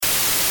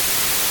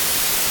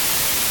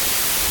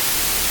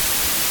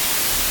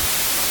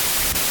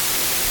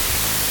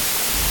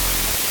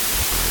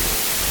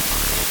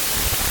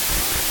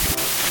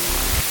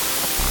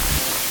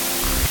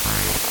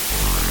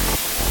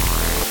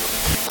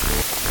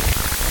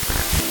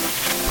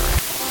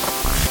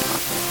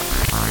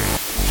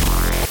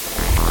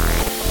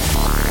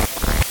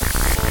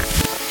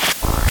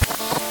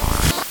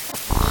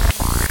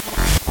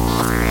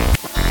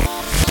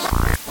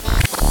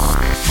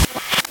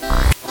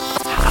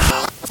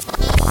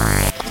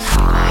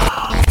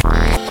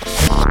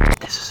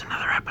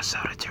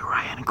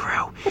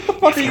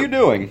fuck are you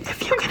doing?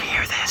 If you can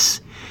hear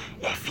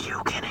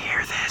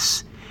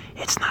this,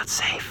 it's not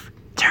safe.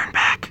 Turn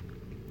back.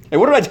 Hey,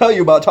 what did I tell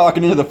you about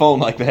talking into the phone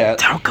like that?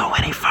 Don't go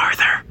any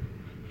farther.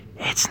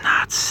 It's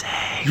not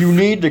safe. You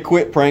need to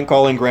quit prank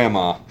calling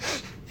Grandma.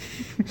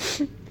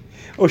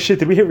 Oh shit,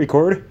 did we hit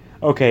record?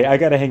 Okay, I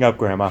gotta hang up,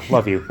 Grandma.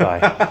 Love you.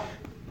 Bye.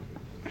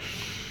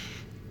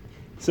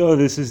 So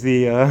this is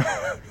the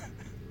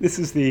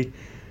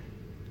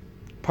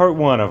part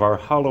one of our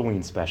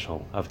Halloween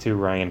special of Two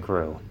Ryan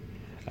Crew.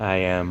 I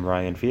am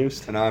Ryan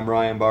Fust. And I'm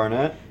Ryan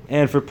Barnett.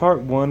 And for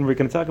part one, we're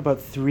going to talk about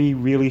 3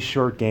 really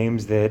short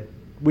games that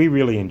we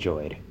really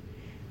enjoyed.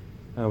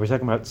 We're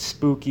talking about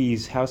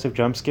Spooky's House of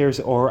Jump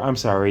Scares, or, I'm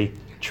sorry,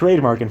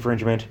 trademark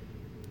infringement,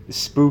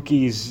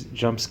 Spooky's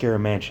Jump Scare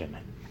Mansion.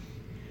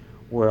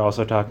 We're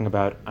also talking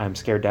about I'm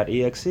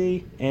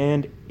Scared.exe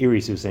and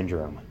Irisu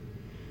Syndrome.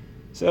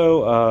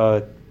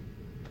 So,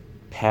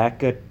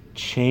 pack a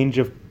change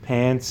of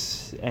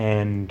pants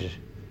and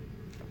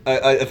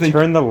I think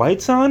turn the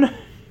lights on?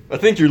 I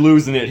think you're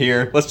losing it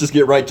here. Let's just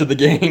get right to the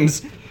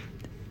games.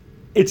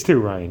 It's Two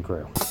Ryan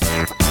Crew.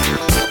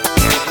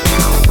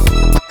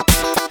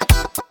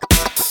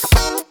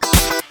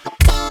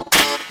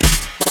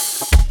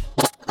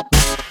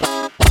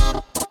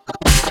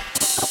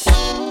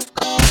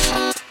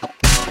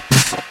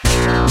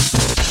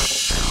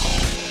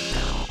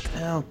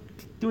 Now,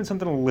 doing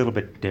something a little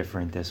bit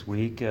different this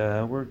week.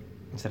 We're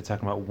instead of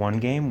talking about one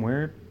game,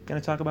 we're going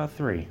to talk about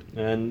 3.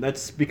 And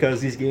that's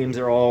because these games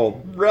are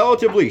all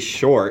relatively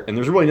short, and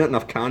there's really not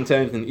enough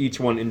content in each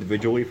one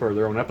individually for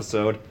their own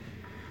episode.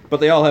 But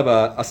they all have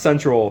a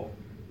central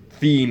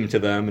theme to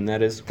them, and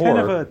that is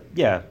horror.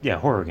 Kind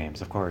of horror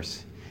games, of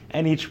course.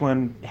 And each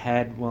one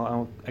had,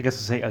 well, I guess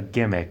I'll say a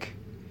gimmick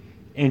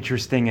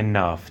interesting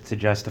enough to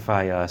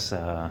justify us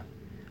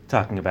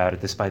talking about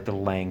it despite the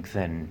length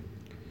and...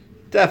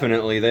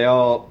 Definitely,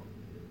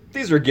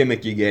 these are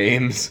gimmicky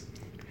games.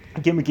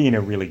 Gimmicky in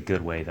a really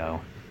good way,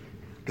 though.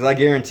 Because I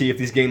guarantee if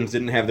these games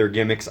didn't have their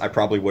gimmicks, I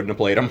probably wouldn't have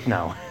played them.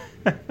 No.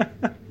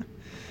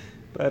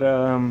 But,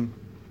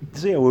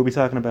 so yeah, we'll be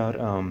talking about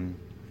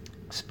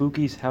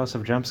Spooky's House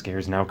of Jump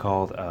Scares, now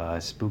called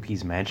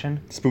Spooky's Mansion.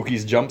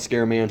 Spooky's Jump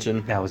Scare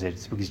Mansion. That was it,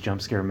 Spooky's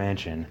Jump Scare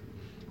Mansion.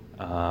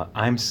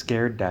 I'm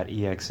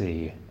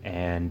Scared.exe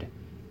and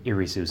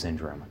Irisu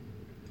Syndrome.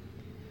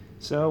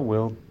 So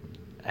we'll,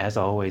 as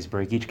always,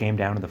 break each game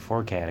down into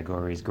 4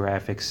 categories: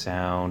 graphics,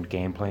 sound,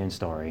 gameplay, and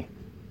story.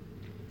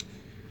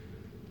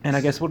 And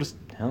I guess we'll just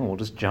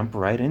jump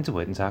right into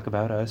it and talk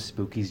about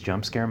Spooky's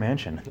Jump Scare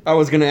Mansion. I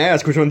was going to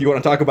ask which one do you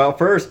want to talk about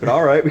first, but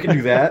all right, we can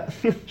do that.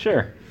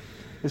 Sure.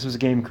 This was a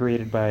game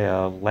created by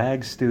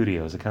Lag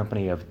Studios, a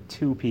company of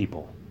 2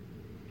 people.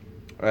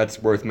 That's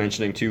worth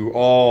mentioning, too.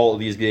 All of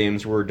these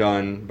games were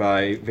done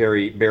by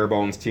very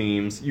bare-bones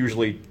teams,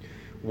 usually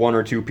 1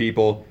 or 2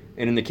 people.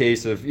 And in the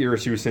case of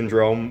Irisu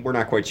Syndrome, we're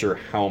not quite sure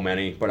how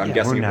many, but I'm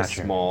guessing it was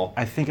small.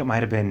 I think it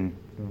might have been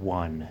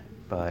 1,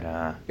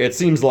 but... It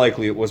seems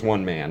likely it was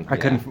 1 man. I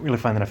couldn't really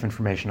find enough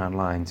information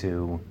online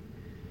to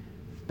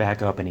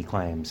back up any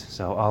claims,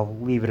 so I'll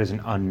leave it as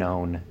an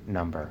unknown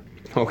number.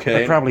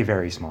 Okay. But probably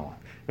very small.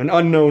 An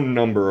unknown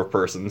number of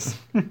persons.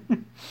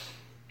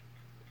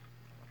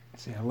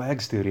 So yeah,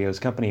 Lag Studios,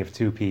 company of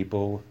 2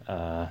 people,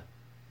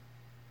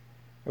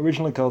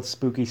 originally called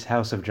Spooky's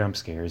House of Jump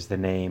Scares. The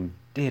name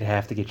did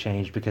have to get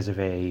changed because of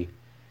a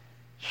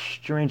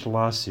strange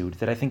lawsuit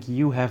that I think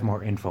you have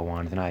more info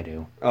on than I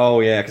do. Oh,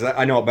 yeah, because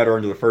I know it better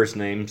under the first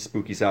name,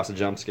 Spooky's House of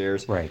Jump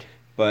Scares. Right.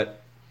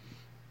 But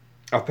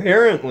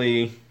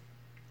apparently,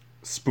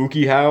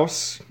 Spooky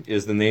House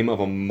is the name of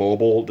a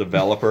mobile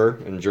developer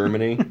in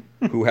Germany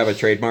who have a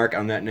trademark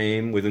on that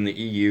name within the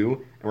EU,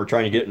 and we're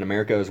trying to get it in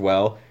America as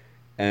well,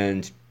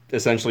 and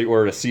essentially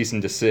ordered a cease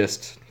and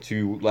desist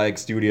to Lag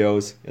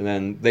Studios, and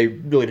then they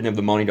really didn't have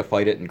the money to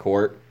fight it in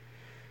court.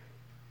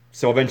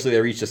 So eventually they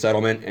reached a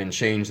settlement and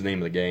changed the name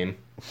of the game.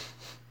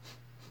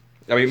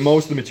 I mean,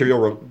 most of the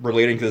material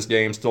relating to this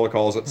game still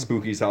calls it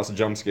Spooky's House of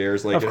Jump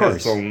Scares. Like, it has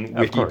its own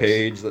wiki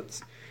page that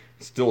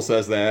still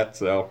says that,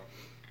 so...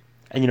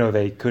 And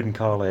they couldn't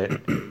call it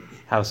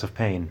House of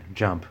Pain,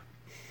 Jump.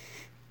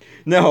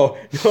 No,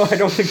 I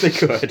don't think they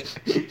could.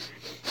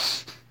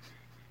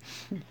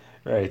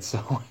 Right,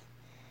 so...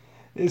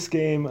 This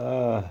game,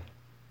 I'm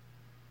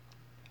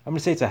going to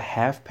say it's a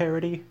half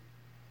parody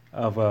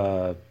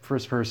of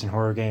first-person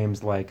horror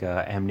games like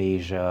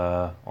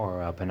Amnesia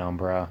or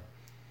Penumbra.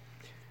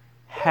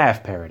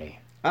 Half parody.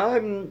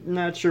 I'm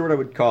not sure what I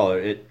would call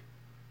it. It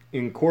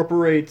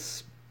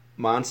incorporates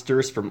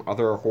monsters from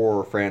other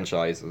horror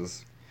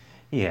franchises.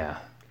 Yeah.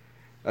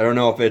 I don't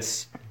know if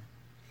it's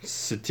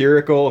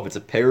satirical, if it's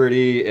a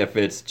parody, if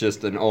it's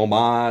just an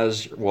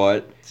homage,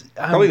 what.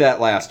 Probably that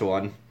last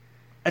one.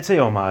 I'd say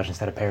homage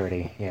instead of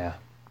parody, yeah.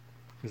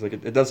 It's like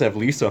it does have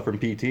Lisa from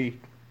PT.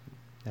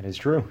 That is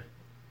true.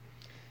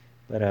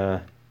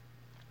 But,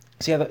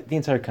 so yeah, the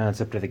entire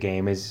concept of the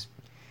game is,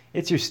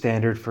 it's your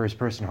standard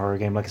first-person horror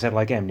game, like I said,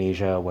 like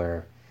Amnesia,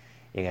 where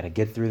you gotta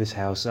get through this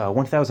house.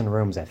 1,000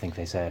 rooms, I think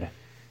they said.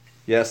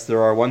 Yes,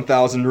 there are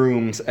 1,000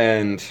 rooms,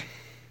 and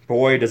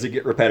boy, does it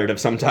get repetitive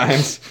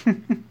sometimes.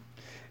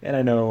 And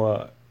I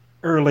know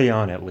early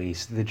on, at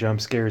least, the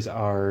jump scares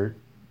are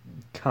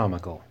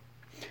comical.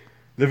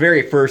 The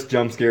very first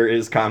jump scare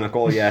is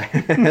comical,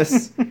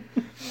 yes.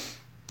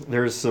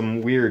 There's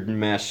some weird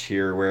mesh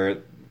here where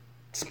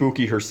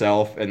Spooky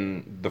herself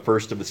and the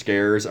first of the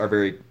scares are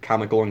very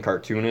comical and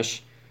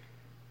cartoonish,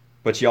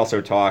 but she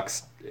also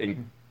talks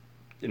in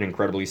an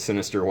incredibly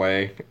sinister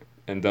way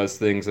and does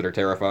things that are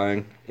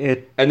terrifying.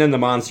 And then the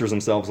monsters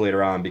themselves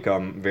later on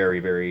become very,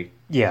 very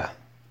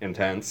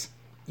intense.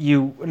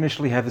 You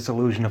initially have this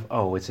illusion of,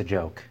 oh, it's a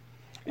joke.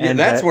 And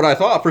that's what I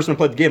thought first when I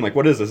played the game. Like,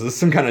 what is this? Is this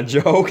some kind of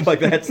joke? Like,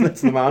 that's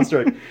the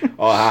monster. Like,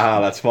 oh, haha,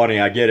 that's funny.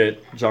 I get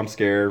it. Jump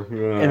scare.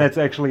 And that's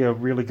actually a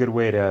really good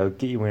way to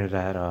get you into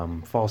that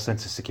false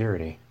sense of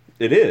security.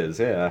 It is,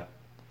 yeah.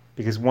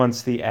 Because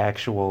once the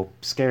actual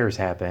scares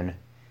happen,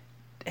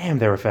 damn,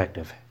 they're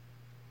effective.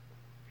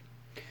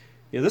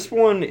 Yeah, this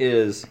one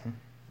is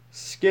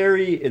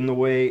scary in the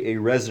way a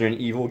Resident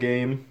Evil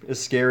game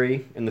is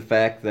scary, in the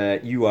fact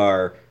that you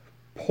are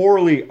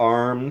poorly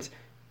armed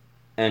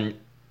and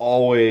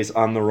always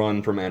on the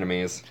run from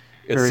enemies.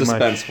 It's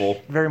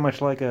suspenseful. Very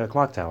much like a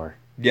Clock Tower.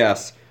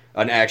 Yes.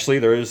 And actually,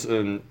 there is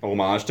an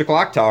homage to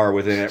Clock Tower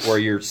within it, where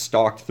you're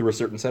stalked through a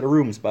certain set of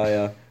rooms by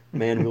a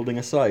man wielding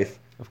a scythe.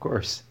 Of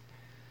course.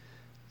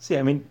 See,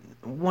 I mean,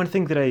 one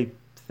thing that I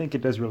think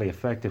it does really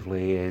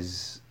effectively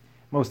is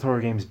most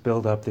horror games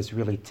build up this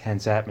really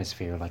tense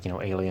atmosphere, like,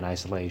 Alien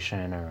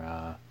Isolation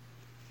or...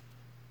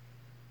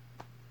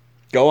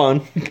 Go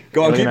on.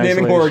 Go on, keep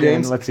naming horror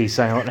games. Let's see,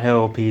 Silent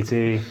Hill,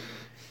 PT.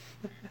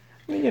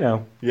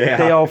 Yeah.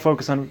 They all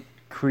focus on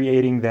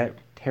creating that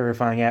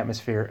terrifying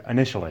atmosphere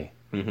initially.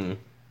 Mm-hmm.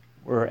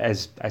 Or,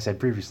 as I said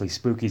previously,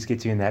 Spookies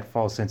gets you in that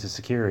false sense of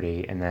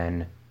security and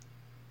then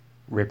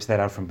rips that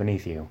out from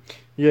beneath you.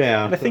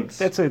 Yeah. And I think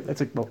that's a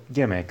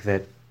gimmick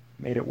that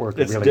made it work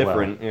really well. It's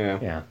different, yeah.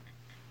 Yeah.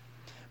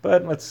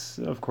 But let's,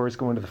 of course,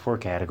 go into the 4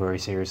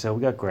 categories here. So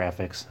we got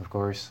graphics, of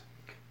course.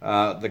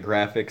 The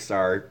graphics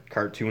are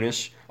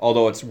cartoonish,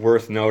 although it's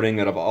worth noting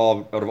that out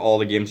of all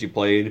the games you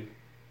played,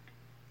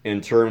 in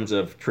terms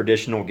of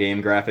traditional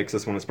game graphics,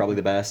 this one is probably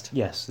the best.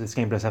 Yes, this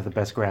game does have the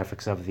best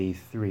graphics of the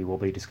 3 we'll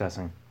be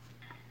discussing.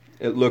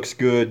 It looks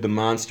good. The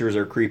monsters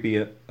are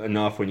creepy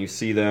enough when you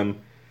see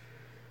them.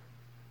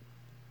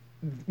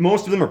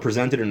 Most of them are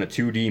presented in a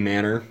 2D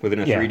manner within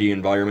a 3D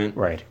environment.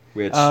 Right.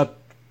 Which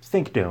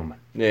think Doom.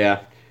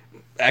 Yeah.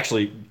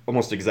 Actually,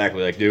 almost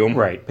exactly like Doom.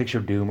 Right. Picture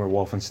Doom or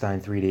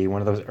Wolfenstein 3D,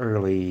 one of those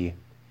early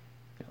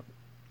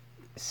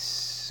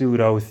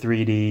pseudo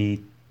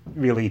 3D,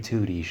 really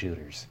 2D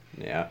shooters.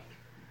 Yeah.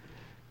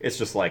 It's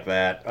just like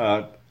that.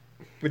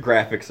 The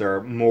graphics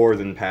are more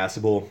than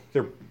passable.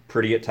 They're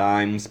pretty at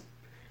times.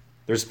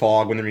 There's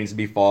fog when there needs to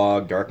be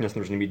fog, darkness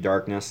when there's going to be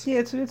darkness. Yeah,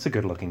 it's a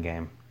good-looking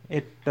game.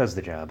 It does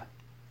the job.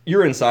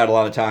 You're inside a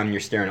lot of time and you're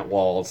staring at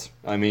walls.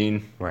 I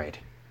mean... Right.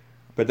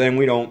 But then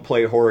we don't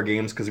play horror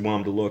games because we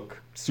want them to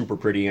look super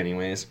pretty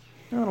anyways.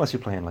 Unless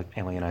you're playing, like,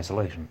 Alien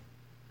Isolation.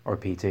 Or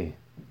PT.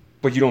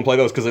 But you don't play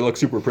those because they look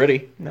super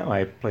pretty. No,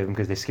 I play them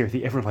because they scare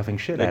the ever-loving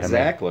shit out of me.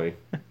 Exactly.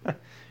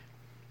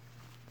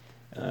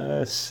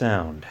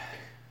 Sound.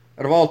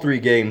 Out of all 3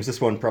 games, this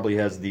one probably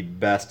has the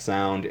best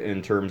sound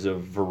in terms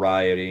of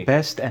variety.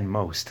 Best and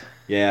most.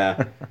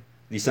 Yeah.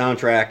 The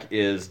soundtrack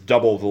is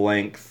double the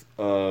length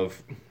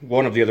of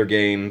one of the other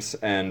games,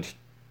 and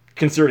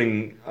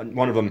considering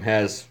one of them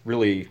has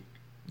really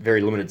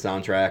very limited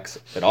soundtracks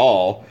at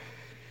all,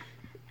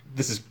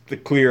 this is the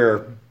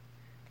clear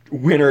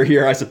winner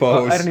here, I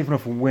suppose. Well, I don't even know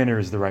if winner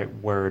is the right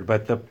word,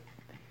 but the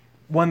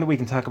one that we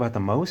can talk about the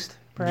most,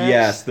 perhaps?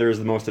 Yes, there's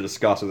the most to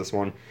discuss with this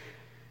one.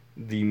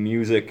 The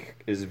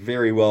music is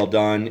very well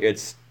done.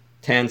 It's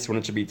tense when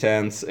it should be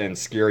tense and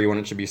scary when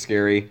it should be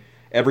scary.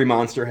 Every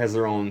monster has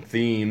their own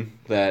theme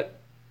that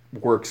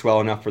works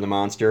well enough for the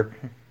monster.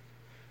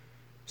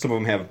 Some of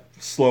them have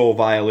slow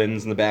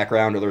violins in the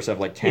background, others have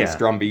like tense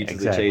drum beats as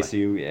they chase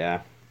you.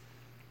 Yeah.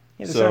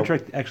 Yeah, the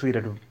soundtrack actually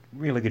did a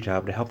really good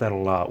job to help that a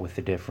lot with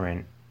the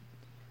different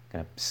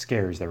kind of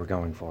scares they were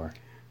going for.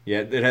 Yeah,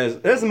 it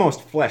has the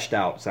most fleshed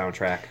out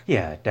soundtrack.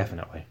 Yeah,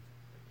 definitely.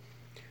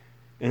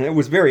 And it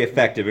was very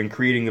effective in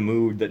creating the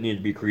mood that needed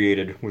to be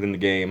created within the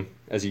game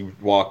as you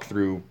walk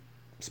through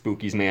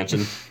Spooky's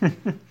mansion.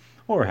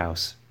 Or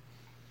house.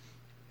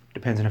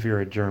 Depends on if you're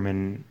a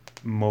German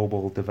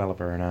mobile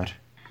developer or not.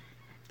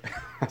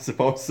 I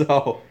suppose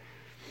so.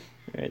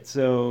 Alright,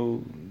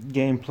 so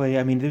gameplay,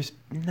 I mean, there's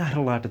not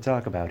a lot to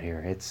talk about here.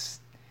 It's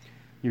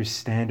your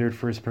standard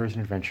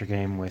first-person adventure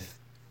game with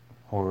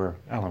horror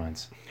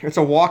elements. It's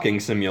a walking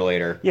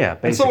simulator. Yeah,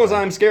 basically. And so is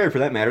I'm Scared, for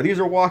that matter. These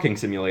are walking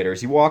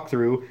simulators. You walk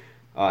through,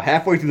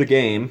 halfway through the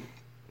game,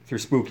 through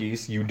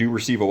Spookies, you do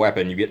receive a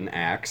weapon. You get an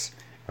axe.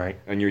 Right.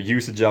 And your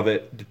usage of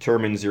it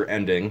determines your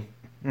ending.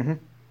 Mm-hmm.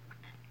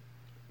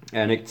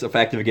 And it's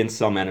effective against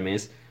some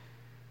enemies.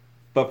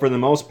 But for the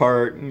most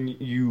part,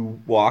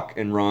 you walk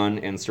and run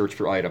and search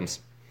for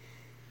items.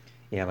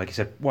 Yeah, like you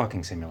said,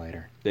 walking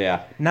simulator.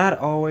 Yeah. Not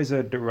always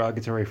a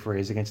derogatory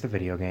phrase against a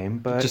video game,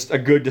 but... Just a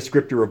good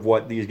descriptor of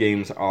what these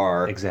games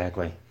are.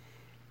 Exactly.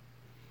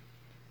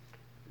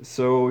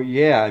 So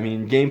yeah, I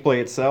mean, gameplay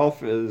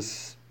itself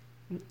is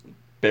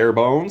bare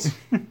bones,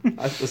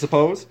 I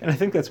suppose. And I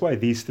think that's why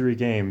these three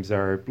games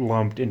are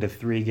lumped into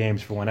three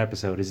games for one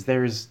episode. Is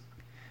there's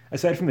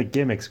aside from the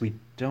gimmicks, we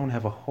don't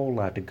have a whole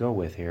lot to go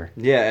with here.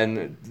 Yeah,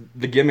 and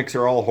the gimmicks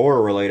are all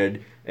horror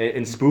related.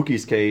 In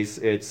Spooky's case,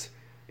 it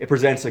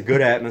presents a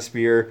good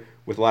atmosphere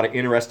with a lot of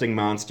interesting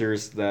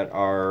monsters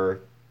they're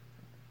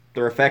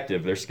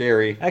effective, they're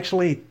scary.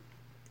 Actually,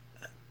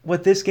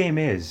 what this game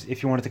is,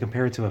 if you wanted to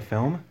compare it to a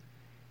film,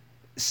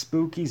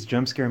 Spooky's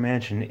Jump Scare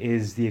Mansion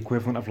is the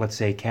equivalent of, let's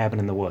say, Cabin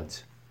in the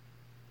Woods.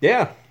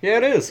 Yeah,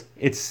 it is.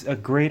 It's a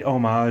great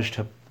homage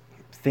to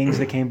things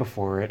that came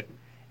before it,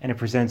 and it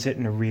presents it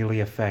in a really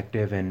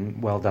effective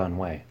and well done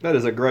way. That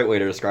is a great way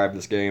to describe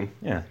this game.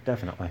 Yeah,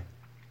 definitely.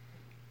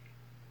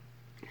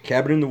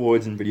 Cabin in the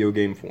Woods in video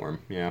game form,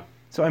 yeah.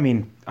 So, I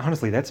mean,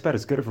 honestly, that's about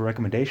as good of a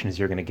recommendation as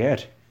you're going to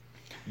get.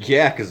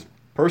 Yeah, because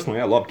personally,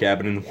 I love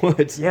Cabin in the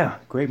Woods. Yeah,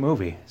 great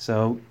movie.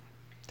 So,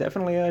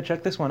 definitely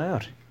check this one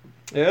out.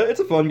 Yeah, it's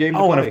a fun game to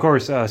play. Oh, and of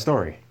course,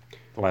 story.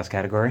 The last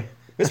category.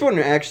 This one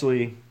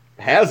actually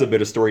has a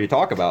bit of story to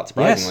talk about,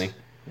 surprisingly.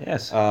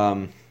 Yes.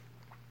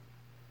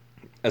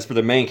 As for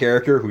the main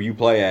character, who you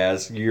play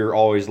as, you're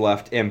always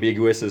left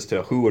ambiguous as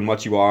to who and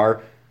what you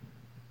are,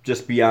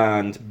 just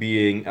beyond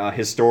being a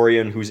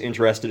historian who's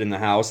interested in the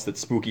house that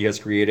Spooky has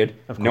created,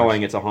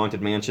 knowing it's a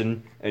haunted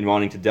mansion and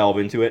wanting to delve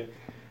into it.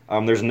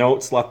 There's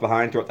notes left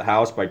behind throughout the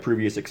house by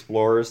previous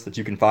explorers that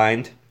you can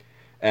find,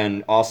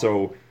 and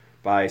also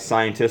by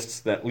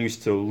scientists that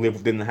used to live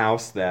within the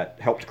house that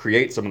helped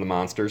create some of the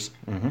monsters.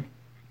 Mm-hmm.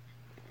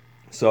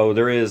 So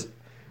there is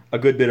a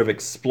good bit of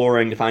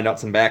exploring to find out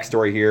some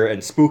backstory here,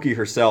 and Spooky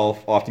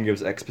herself often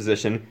gives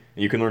exposition,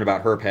 and you can learn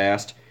about her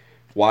past,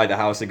 why the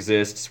house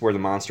exists, where the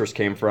monsters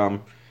came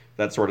from,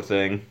 that sort of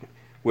thing,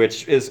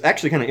 which is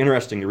actually kind of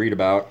interesting to read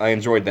about. I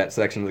enjoyed that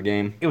section of the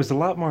game. It was a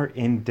lot more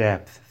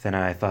in-depth than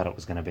I thought it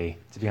was going to be,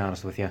 to be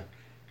honest with you.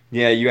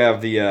 Yeah, you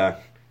have the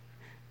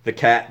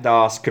Cat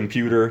DOS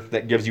computer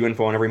that gives you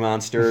info on every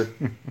monster.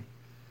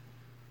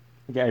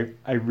 Yeah,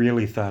 I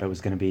really thought it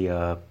was going to be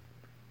a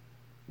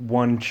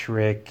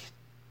one-trick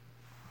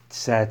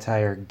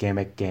satire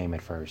gimmick game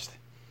at first.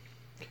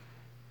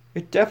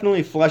 It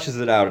definitely fleshes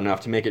it out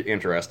enough to make it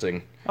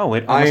interesting. Oh,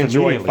 it I almost enjoy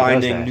immediately does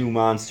finding that. new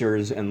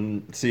monsters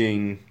and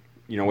seeing,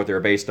 what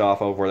they're based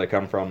off of, where they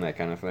come from, that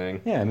kind of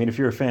thing. Yeah, I mean, if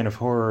you're a fan of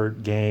horror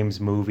games,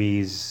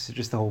 movies,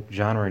 just the whole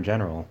genre in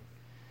general,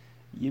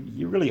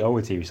 you really owe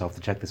it to yourself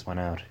to check this one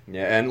out.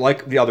 Yeah, and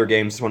like the other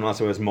games, this one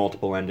also has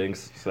multiple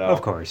endings. So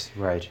Of course,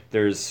 right.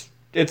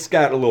 It's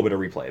got a little bit of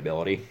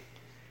replayability.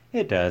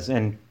 It does,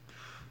 and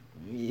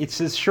it's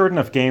a short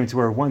enough game to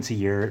where once a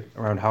year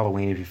around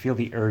Halloween, if you feel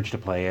the urge to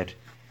play it,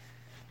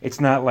 it's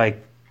not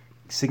like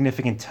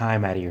significant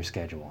time out of your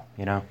schedule,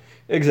 you know?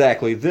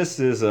 Exactly. This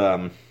is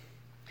all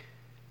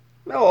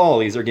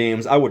these are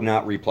games I would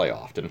not replay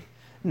often.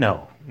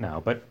 No,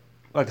 but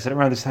like I said,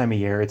 around this time of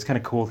year, it's kind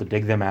of cool to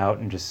dig them out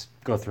and just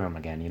go through them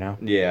again, you know?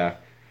 Yeah.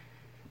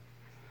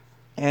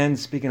 And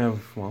speaking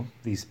of,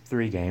 these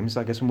three games,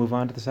 I guess we'll move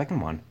on to the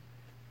second one.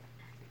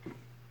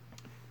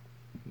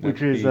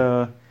 Which is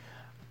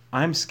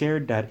I'm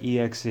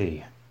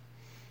Scared.exe.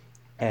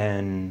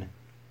 An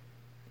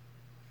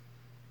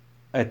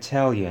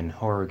Italian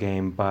horror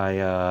game by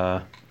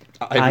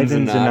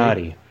Ivan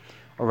Zanotti.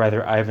 Or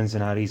rather, Ivan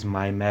Zanotti's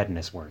My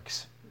Madness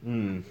Works.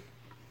 Hmm.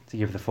 To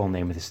give the full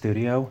name of the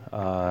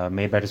studio.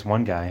 Made by just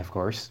one guy, of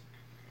course.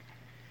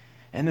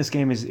 And this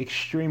game is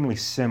extremely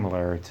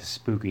similar to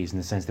Spooky's in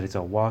the sense that it's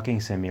a walking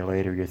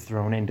simulator. You're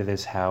thrown into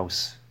this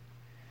house.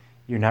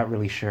 You're not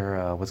really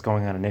sure what's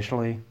going on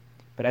initially.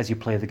 But as you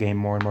play the game,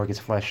 more and more gets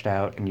fleshed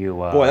out, and you...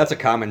 Boy, that's a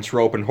common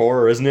trope in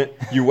horror, isn't it?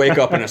 You wake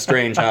up in a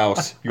strange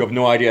house. You have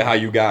no idea how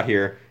you got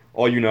here.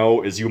 All you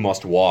know is you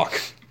must walk.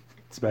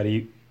 It's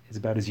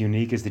about as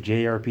unique as the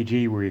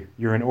JRPG where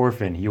you're an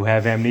orphan, you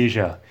have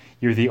amnesia.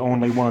 You're the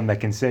only one that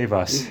can save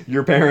us.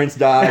 Your parents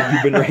died.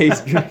 You've been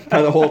raised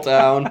by the whole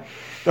town.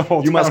 The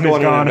whole You must town go is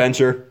on gone. an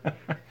adventure.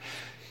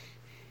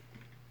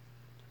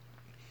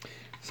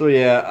 So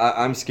yeah,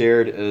 I'm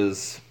Scared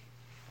is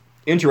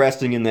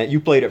interesting in that you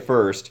played it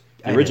first,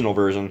 I the did. original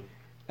version,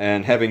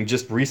 and having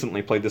just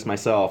recently played this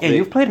myself. Yeah,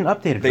 you've played an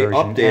updated They version.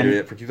 updated and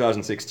it for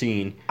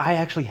 2016, I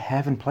actually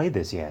haven't played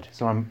this yet,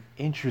 so I'm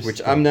interested.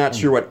 which I'm not in-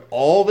 sure what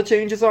all the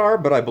changes are,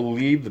 but I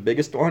believe the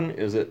biggest one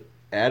is it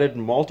added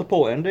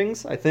multiple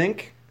endings, I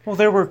think. Well,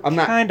 there were I'm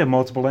not- kind of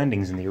multiple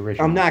endings in the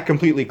original. I'm not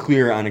completely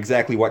clear on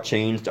exactly what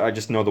changed. I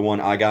just know the one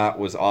I got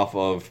was off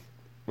of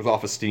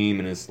Steam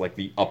and is like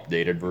the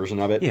updated version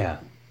of it. Yeah.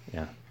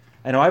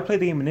 I know I played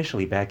the game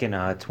initially back in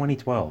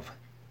 2012.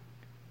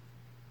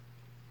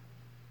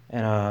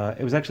 And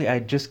it was actually, I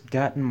had just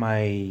gotten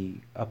my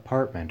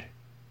apartment.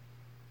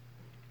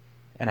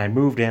 And I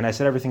moved in, I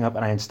set everything up,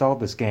 and I installed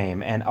this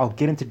game. And I'll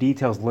get into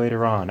details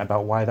later on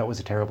about why that was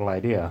a terrible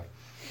idea.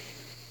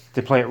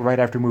 To play it right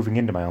after moving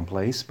into my own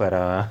place, but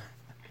I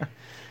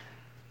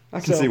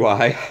can So- see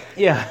why.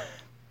 yeah.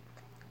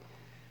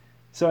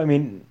 So, I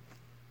mean,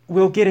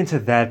 we'll get into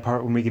that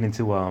part when we get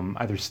into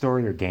either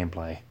story or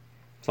gameplay.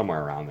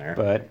 somewhere around there.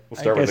 But We'll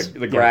start I with guess,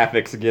 the yeah.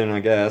 graphics again, I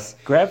guess.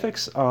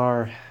 Graphics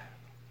are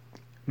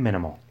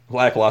minimal.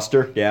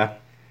 Lackluster, yeah.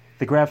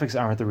 The graphics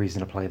aren't the reason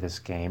to play this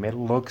game. It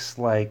looks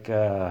like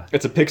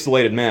It's a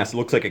pixelated mess. It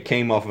looks like it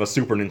came off of a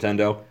Super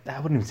Nintendo. I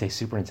wouldn't even say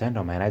Super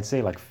Nintendo, man. I'd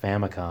say like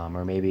Famicom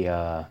or maybe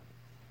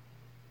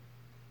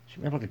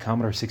maybe like a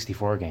Commodore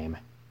 64 game.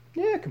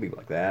 Yeah, it could be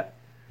like that.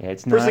 Yeah,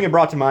 it's First not. thing it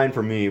brought to mind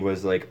for me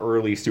was like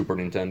early Super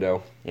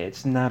Nintendo.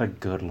 It's not a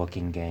good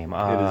looking game.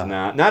 It is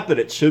not. Not that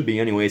it should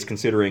be, anyways,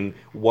 considering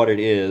what it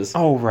is.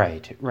 Oh,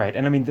 right.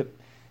 And I mean,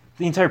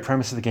 the entire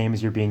premise of the game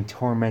is you're being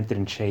tormented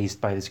and chased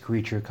by this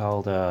creature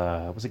called,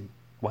 was it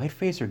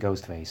Whiteface or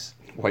Ghostface?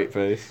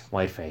 Whiteface.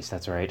 Whiteface,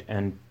 that's right.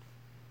 And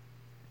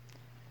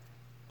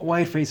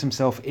Whiteface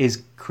himself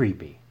is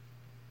creepy.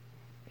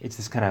 It's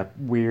this kind of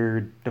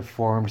weird,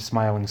 deformed,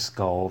 smiling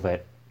skull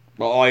that...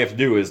 Well, all you have to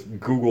do is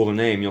Google the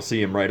name. You'll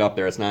see him right up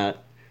there. It's not...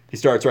 He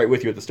starts right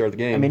with you at the start of the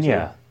game. I mean,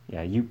 so-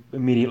 yeah, you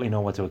immediately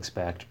know what to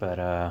expect, but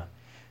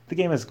the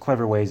game has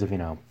clever ways of,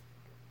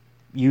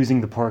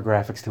 using the poor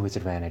graphics to its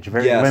advantage.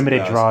 Very Yes, it limited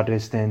does. draw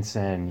distance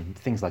and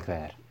things like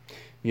that.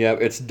 Yeah,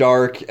 it's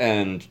dark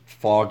and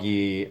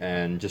foggy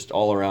and just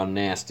all around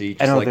nasty, I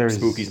just know like there's-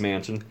 Spooky's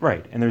Mansion.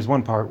 Right, and there's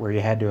one part where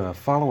you had to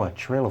follow a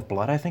trail of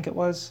blood, I think it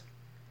was.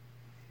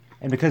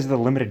 And because of the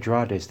limited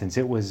draw distance,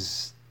 it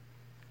was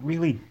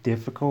really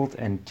difficult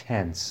and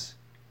tense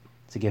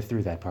to get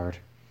through that part.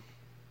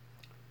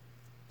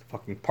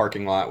 Fucking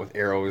parking lot with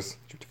arrows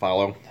to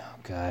follow. Oh,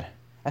 God.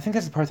 I think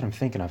that's the part that I'm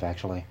thinking of,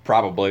 actually.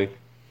 Probably.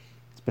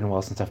 It's been a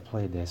while since I've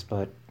played this,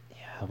 but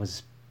yeah, it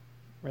was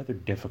rather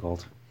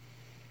difficult.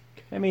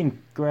 I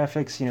mean,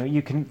 graphics,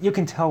 you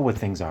can tell what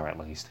things are, at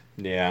least.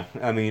 Yeah,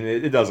 I mean,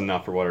 it does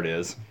enough for what it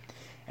is.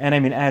 And I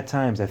mean, at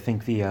times, I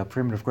think the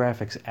primitive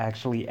graphics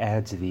actually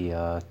add to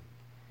the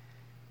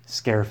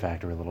scare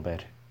factor a little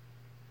bit.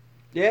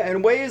 Yeah,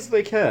 in ways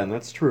they can,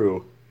 that's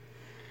true.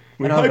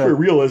 I mean, I know that-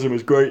 hyper-realism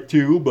is great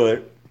too,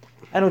 but...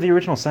 I know the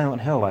original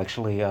Silent Hill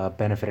actually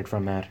benefited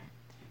from that.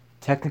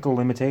 Technical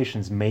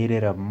limitations made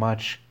it a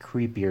much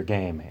creepier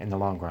game in the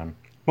long run.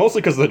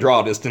 Mostly because of the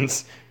draw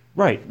distance.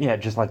 Right, yeah,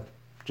 just like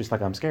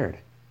I'm scared.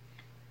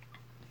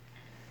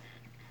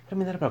 I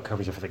mean, that about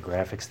covers it for the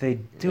graphics. They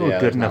do Yeah, a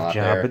good there's not a enough lot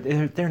job,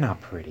 there. but they're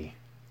not pretty.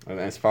 And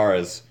as far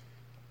as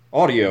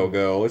audio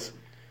goes,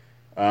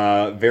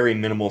 very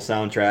minimal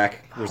soundtrack.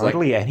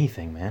 Hardly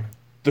anything, man.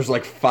 There's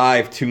like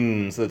 5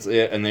 tunes, that's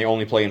it, and they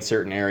only play in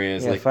certain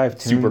areas, Yeah, like 5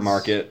 tunes.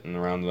 Supermarket and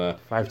around the...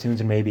 5 tunes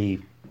and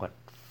maybe,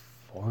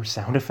 4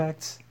 sound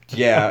effects?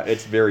 Yeah,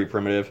 it's very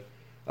primitive.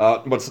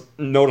 What's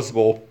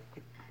noticeable,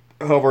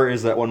 however,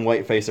 is that when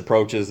Whiteface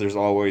approaches, there's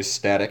always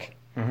static,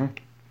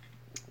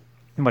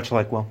 Much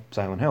like,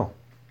 Silent Hill.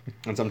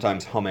 and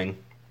sometimes humming.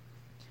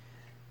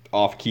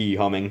 Off-key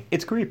humming.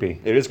 It's creepy.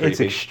 It is It's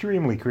creepy.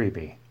 extremely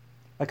creepy.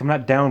 Like, I'm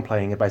not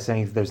downplaying it by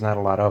saying that there's not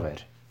a lot of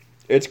it.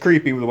 It's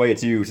creepy with the way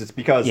it's used. It's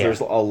because Yeah.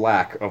 there's a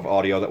lack of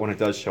audio that when it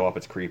does show up,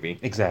 it's creepy.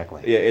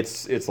 Exactly. Yeah,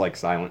 it's like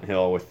Silent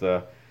Hill with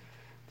the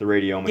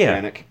radio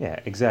mechanic. Yeah,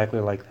 exactly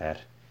like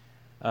that.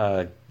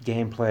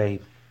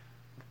 Gameplay.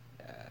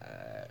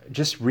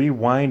 Just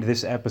rewind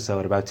this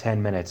episode about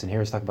 10 minutes and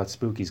hear us talk about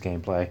Spooky's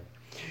gameplay.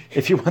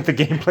 If you want the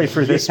gameplay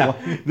for this Yeah.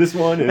 one. This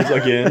one is,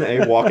 again,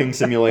 a walking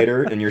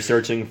simulator, and you're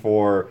searching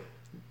for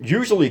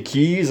usually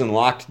keys and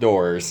locked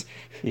doors.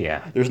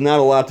 Yeah. There's not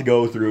a lot to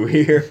go through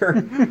here,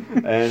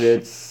 and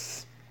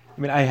it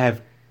I mean, I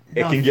have.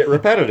 can get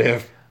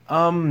repetitive,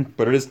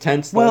 but it is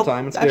tense the whole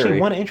time and scary. Actually,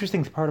 one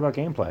interesting part about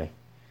gameplay.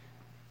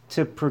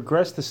 To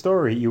progress the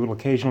story, you will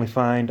occasionally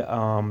find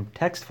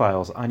text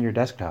files on your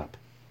desktop.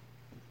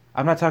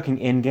 I'm not talking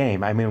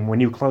in-game. I mean,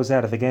 when you close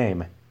out of the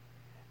game,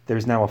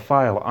 there's now a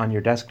file on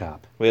your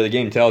desktop. Well, yeah, the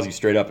game tells you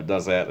straight up it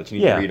does that you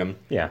need to read them.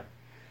 Yeah.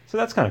 So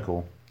that's kind of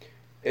cool.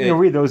 You'll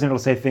read those and it'll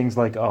say things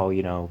like,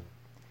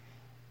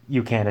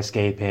 you can't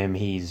escape him,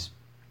 he's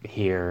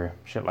here,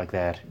 shit like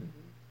that.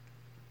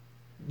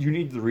 You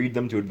need to read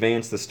them to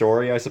advance the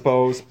story, I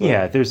suppose. But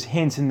Yeah, there's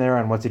hints in there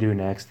on what to do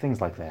next,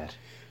 things like that.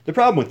 the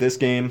problem with this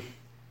game,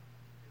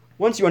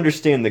 once you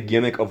understand the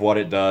gimmick of what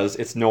it does,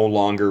 it's no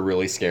longer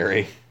really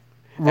scary.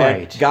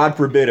 Right. And God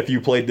forbid if you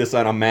played this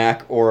on a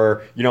Mac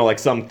or, like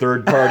some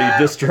third-party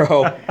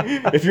distro.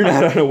 If you're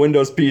not on a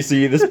Windows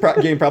PC, this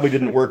game probably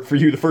didn't work for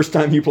you the first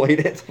time you played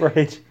it.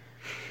 Right.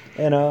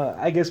 And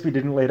I guess we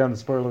didn't lay down the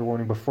spoiler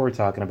warning before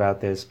talking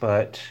about this,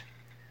 but...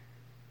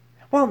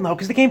 Well, no,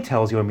 because the game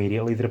tells you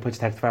immediately that it puts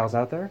text files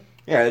out there.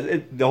 Yeah,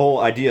 the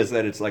whole idea is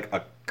that it's like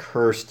a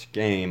cursed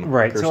game.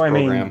 Right, cursed so I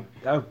program.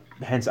 mean,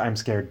 hence I'm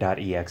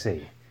scared.exe.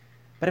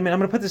 But I mean, I'm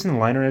going to put this in the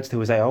liner notes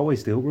too, as I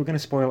always do. We're going to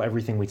spoil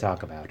everything we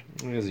talk about.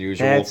 As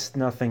usual. That's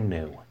nothing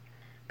new.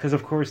 Because,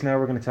 of course, now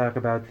we're going to talk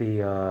about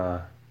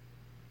the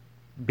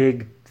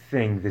big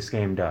thing this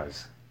game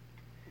does.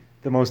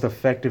 The most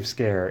effective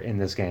scare in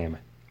this game.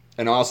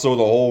 And also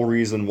the whole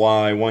reason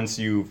why, once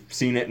you've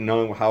seen it and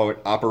know how it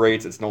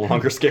operates, it's no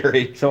longer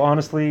scary. So,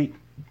 honestly,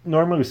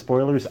 normally with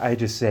spoilers, I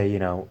just say,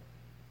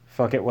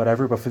 fuck it,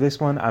 whatever. But for this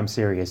one, I'm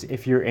serious.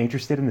 If you're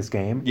interested in this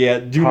game, Yeah,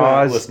 do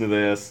not listen to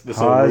this. This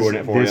will pause ruin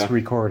it for this you.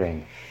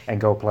 recording and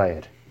go play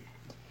it.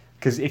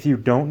 Because if you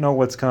don't know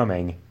what's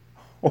coming,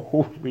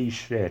 holy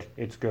shit,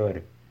 it's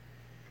good.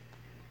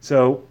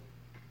 So,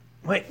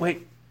 wait. What? I'm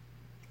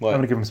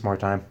going to give him some more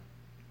time.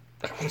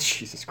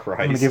 Jesus I'm going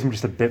to Christ. give him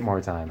just a bit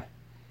more time.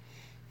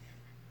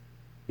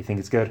 You think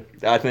it's good?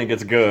 I think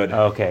it's good.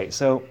 Okay,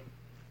 so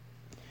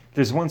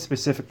there's one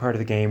specific part of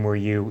the game where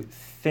you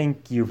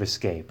think you've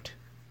escaped.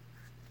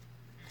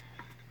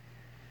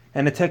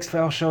 And a text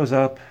file shows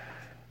up.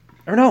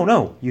 Or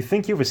no, you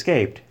think you've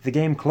escaped. The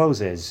game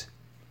closes.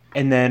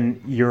 And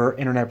then your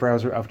internet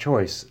browser of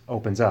choice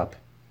opens up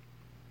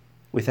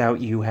without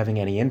you having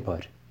any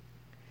input.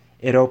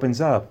 It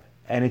opens up,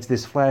 and it's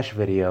this flash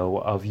video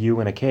of you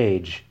in a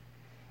cage,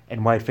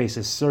 and Whiteface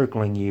is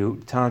circling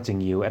you,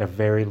 taunting you at a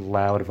very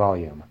loud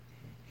volume.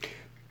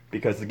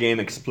 Because the game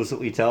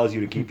explicitly tells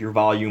you to keep your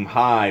volume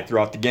high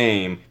throughout the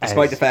game,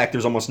 despite the fact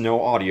there's almost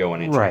no audio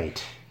in it.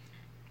 Right.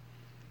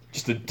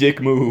 Just a dick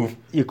move.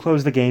 You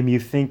close the game, you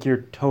think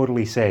you're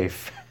totally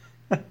safe.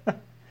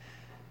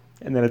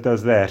 And then it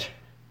does that.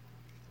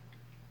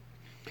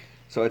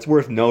 So it's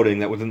worth noting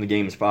that within the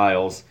game's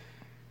files,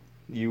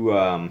 you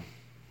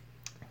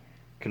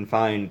can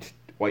find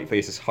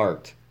Whiteface's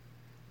heart.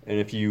 And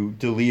if you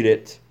delete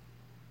it,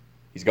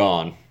 he's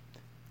gone.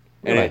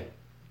 And Really? it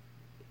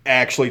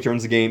actually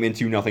turns the game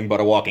into nothing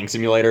but a walking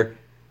simulator.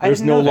 I There's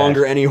didn't no know that.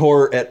 longer any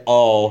horror at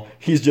all.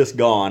 He's just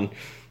gone.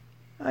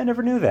 I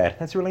never knew that.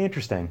 That's really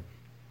interesting.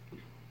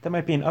 That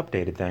might be an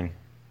updated thing.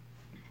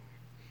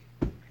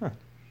 Huh.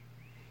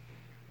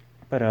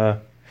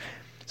 But,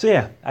 so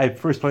yeah, I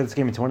first played this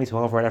game in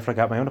 2012 right after I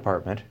got my own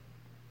apartment.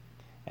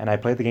 And I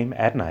played the game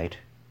at night.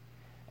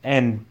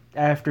 And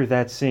after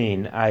that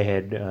scene, I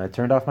had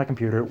turned off my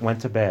computer,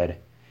 went to bed.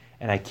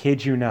 And I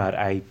kid you not,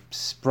 I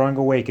sprung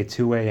awake at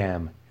 2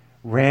 a.m.,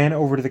 ran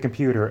over to the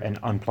computer and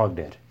unplugged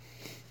it.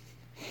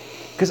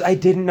 Because I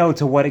didn't know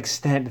to what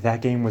extent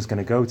that game was going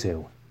to go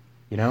to.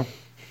 You know?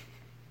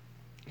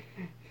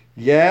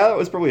 Yeah, that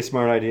was probably a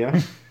smart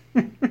idea.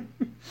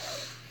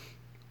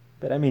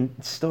 But I mean,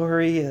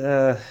 story, is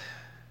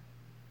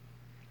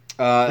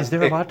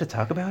there a lot to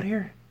talk about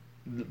here?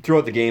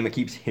 Throughout the game, it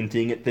keeps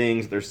hinting at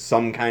things. There's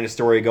some kind of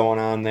story going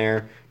on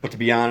there. But to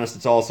be honest,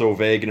 it's also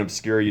vague and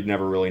obscure. You'd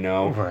never really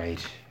know. Right.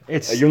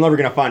 It's You're never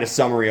going to find a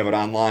summary of it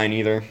online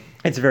either.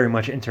 it's very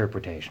much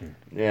interpretation.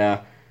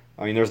 Yeah.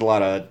 I mean, there's a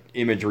lot of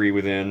imagery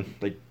within.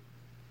 Like,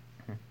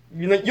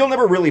 you'll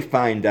never really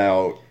find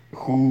out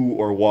who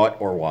or what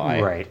or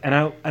why. Right. And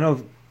I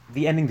know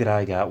the ending that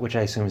I got, which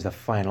I assume is the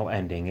final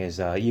ending, is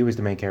you as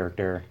the main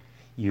character,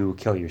 you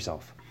kill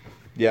yourself.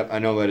 Yep, I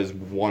know that is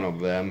one of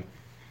them.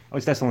 At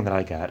least that's the one that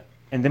I got.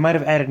 And they might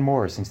have added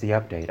more since the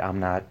update. I'm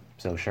not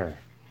so sure.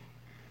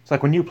 It's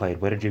like when you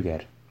played, what did you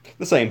get?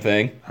 The same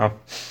thing. Oh.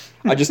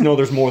 I just know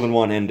there's more than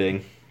one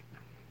ending.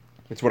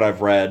 It's what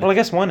I've read. Well, I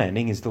guess one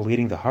ending is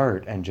deleting the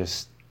heart and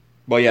just...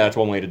 Well, yeah, that's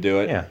one way to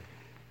do it. Yeah.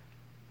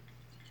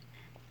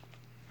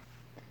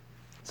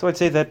 So I'd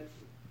say that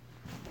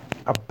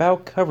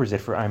about covers it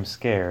for I'm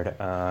Scared.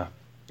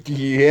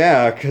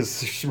 Yeah,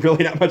 because there's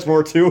really not much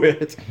more to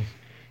it.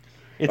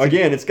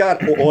 Again, it's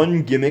got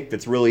one gimmick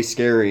that's really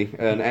scary,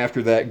 and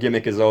after that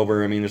gimmick is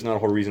over, I mean, there's not a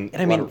whole reason.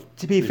 And I mean,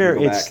 to be fair,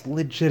 it's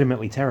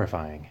legitimately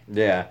terrifying.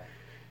 Yeah,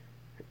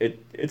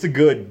 it's a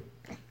good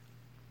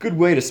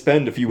way to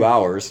spend a few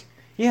hours.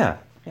 Yeah.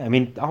 I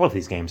mean, all of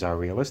these games are,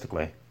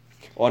 realistically.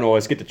 Oh no,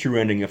 let's get the true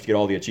ending. You have to get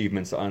all the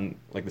achievements on,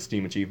 like, the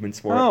Steam achievements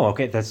for it. Oh,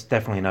 okay, that's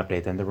definitely an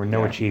update then. There were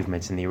no Yeah.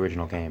 achievements in the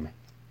original game.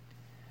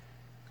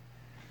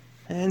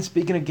 And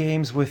speaking of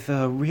games with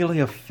really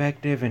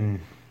effective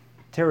and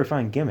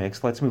terrifying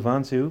gimmicks, let's move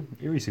on to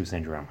Irisu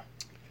Syndrome.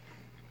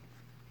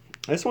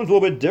 This one's a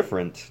little bit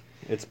different.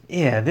 It's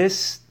Yeah,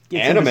 this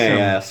gets into some-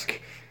 anime-esque.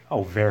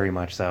 Oh, very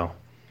much so.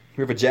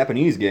 We have a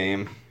Japanese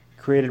game.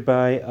 Created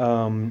by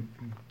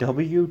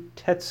W.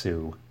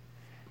 Tetsu.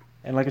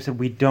 And like I said,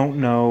 we don't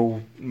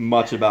know...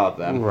 Much about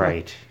them.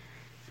 Right.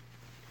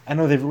 I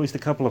know they've released a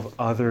couple of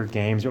other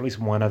games, or at least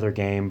one other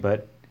game,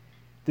 but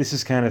this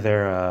is kind of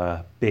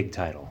their big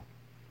title.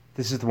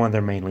 This is the one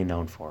they're mainly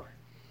known for.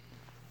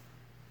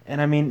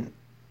 And I mean,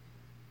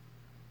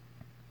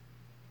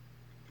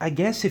 I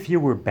guess if you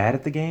were bad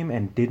at the game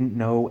and didn't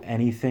know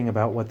anything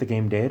about what the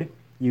game did,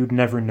 you'd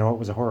never know it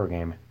was a horror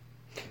game.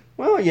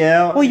 Well,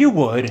 yeah. Well, you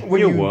would.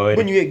 When you you would.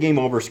 When you get game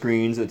over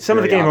screens, it's Some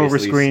of the very game over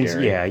obviously screens,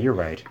 scary. yeah, you're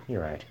right.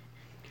 You're right.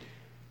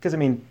 Because, I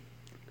mean,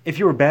 if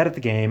you were bad at the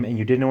game and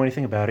you didn't know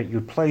anything about it,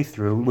 you'd play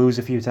through, lose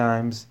a few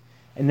times,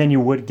 and then you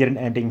would get an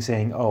ending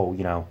saying,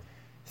 oh,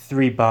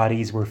 3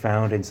 bodies were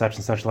found in such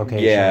and such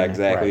location. Yeah,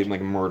 exactly. Right.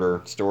 Like a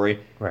murder story.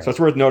 Right. So it's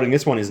worth noting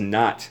this one is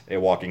not a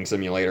walking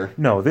simulator,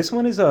 No, this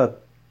one is a...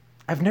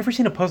 I've never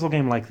seen a puzzle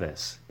game like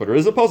this. but it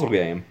is a puzzle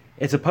game.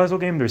 It's a puzzle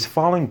game. There's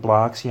falling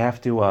blocks. You have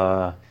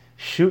to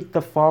shoot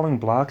the falling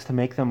blocks to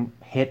make them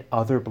hit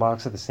other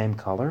blocks of the same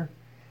color.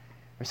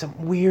 There's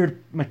some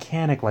weird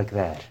mechanic like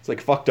that. It's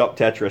like fucked up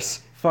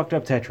Tetris. Fucked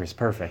up Tetris.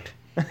 Perfect.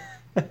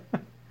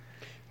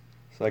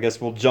 So I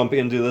guess we'll jump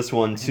into this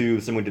one too,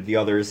 similar to the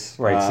others.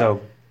 Right,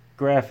 so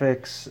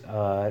graphics,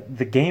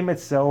 the game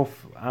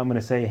itself, I'm going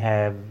to say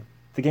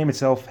the game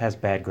itself has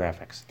bad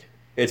graphics.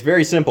 It's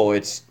very simple.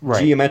 It's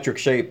Right. geometric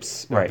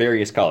shapes of Right.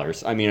 various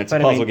colors. I mean, it's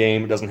But a I puzzle mean,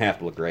 game. It doesn't have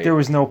to look great. There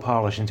was no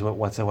polish into it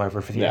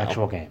whatsoever for the No.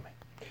 actual game.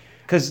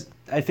 Because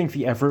I think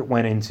the effort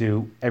went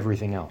into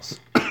everything else.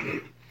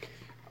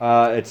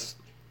 It's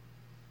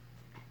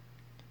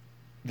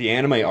the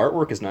anime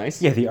artwork is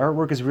nice. Yeah, the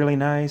artwork is really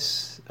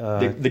nice.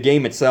 The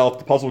game itself,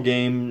 the puzzle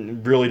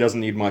game, really doesn't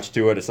need much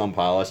to it. It's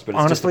unpolished, but it's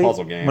honestly, just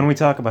a puzzle game. when we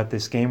talk about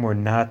this game, we're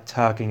not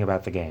talking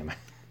about the game.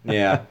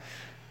 Yeah.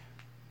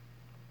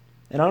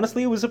 And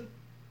honestly, it was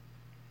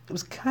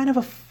kind of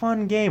a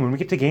fun game. When we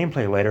get to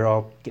gameplay later,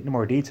 I'll get into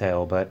more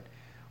detail, but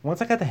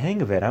once I got the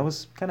hang of it, I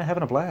was kind of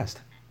having a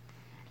blast.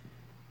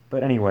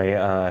 But anyway,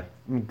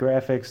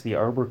 graphics, the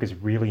artwork is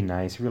really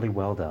nice, really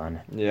well done.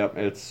 Yep,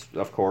 it's,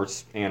 of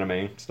course,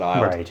 anime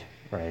style.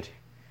 Right.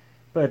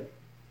 But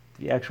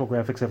the actual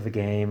graphics of the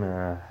game,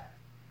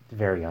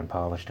 very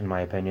unpolished in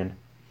my opinion.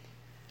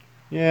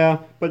 Yeah,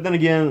 but then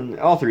again,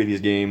 all three of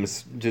these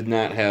games did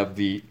not have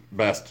the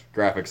best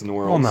graphics in the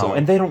world. Well, no, so,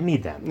 and they don't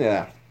need them.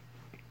 yeah.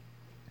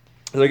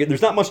 Like,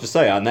 there's not much to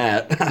say on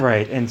that.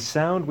 Right, and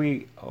sound,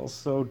 we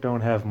also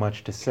don't have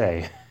much to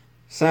say.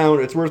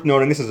 Sound, it's worth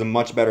noting this is a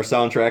much better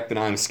soundtrack than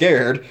I'm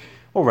Scared.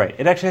 Well, right,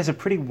 it actually has a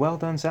pretty well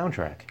done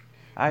soundtrack.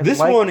 This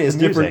like one the is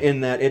different music.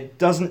 in that it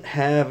doesn't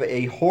have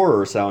a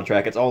horror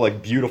soundtrack. It's all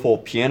like beautiful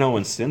piano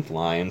and synth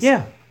lines.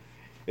 Yeah,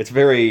 It's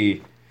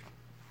very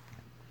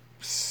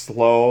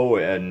slow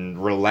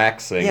and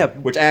relaxing, Yeah.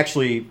 which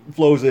actually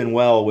flows in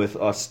well with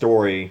a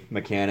story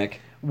mechanic.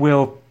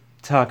 we'll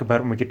talk about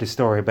it when we get to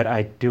story, but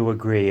I do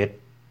agree it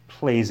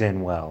plays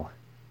in well.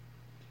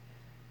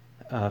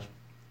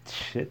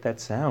 Shit, that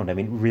sound. I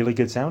mean, really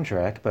good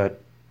soundtrack,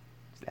 but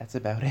that's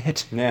about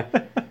it. Yeah,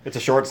 it's a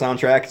short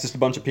soundtrack. It's just a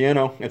bunch of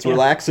piano. It's Yeah.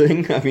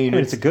 relaxing. I I mean,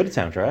 mean, it's a good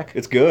soundtrack.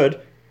 it's good.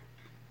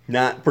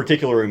 Not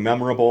particularly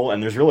memorable,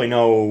 and there's really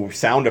no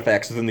sound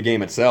effects within the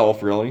game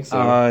itself, really. So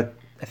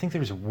I think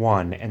there's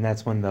one, and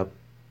that's when the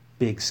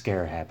big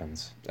scare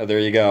happens. there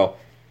you go.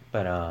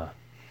 But I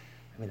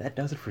mean, that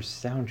does it for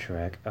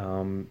soundtrack.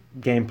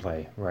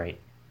 Gameplay, right?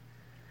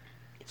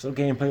 So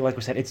gameplay, like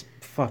we said, it's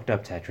fucked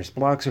up Tetris.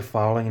 Blocks are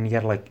falling, and you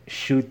gotta like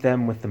shoot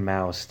them with the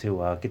mouse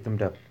to get them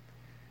to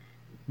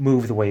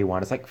move the way you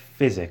want. It's like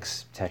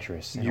physics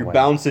Tetris. In a You're way.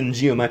 bouncing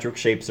geometric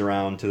shapes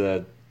around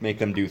to make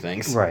them do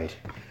things. Right.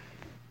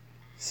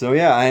 So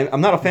yeah,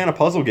 I'm not a fan of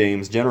puzzle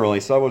games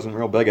generally, so I wasn't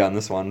real big on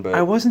this one. But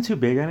I wasn't too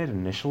big on it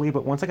initially,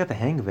 but once I got the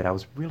hang of it, I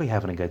was really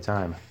having a good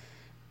time.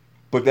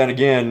 But then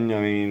again, I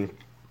mean,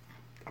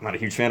 I'm not a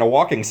huge fan of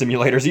walking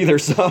simulators either,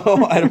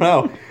 so I don't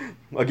know.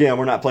 Again,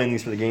 we're not playing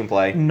these for the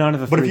gameplay. None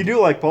of the But if three- you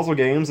do like puzzle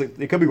games,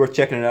 it could be worth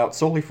checking it out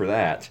solely for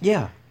that.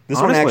 Yeah. This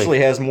honestly. one actually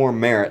has more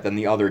merit than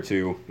the other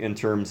two in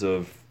terms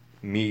of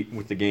meat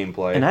with the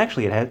gameplay. And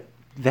actually, it had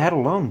that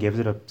alone gives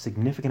it a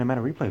significant amount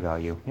of replay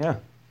value. Yeah.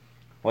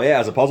 Well, yeah,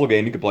 as a puzzle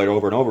game, you could play it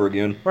over and over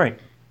again. Right.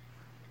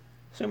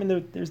 So, I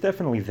mean, there's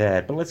definitely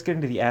that, but let's get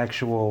into the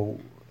actual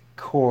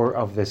core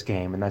of this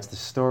game, and that's the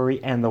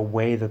story and the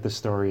way that the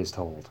story is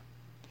told.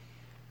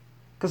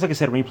 Because, like I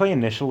said, when you play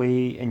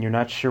initially and you're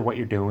not sure what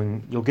you're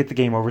doing, you'll get the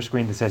game over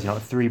screen that says,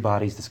 3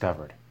 bodies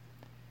discovered.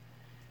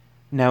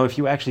 Now, if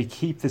you actually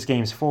keep this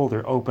game's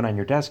folder open on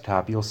your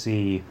desktop, you'll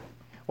see,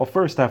 well,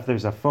 first off,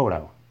 there's a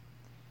photo.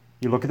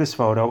 You look at this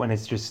photo, and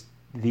it's just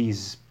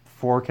these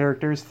 3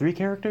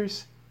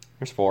 characters?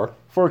 There's 4.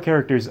 4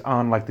 characters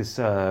on like this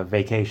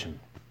vacation.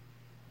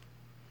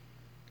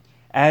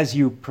 As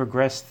you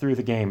progress through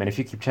the game, and if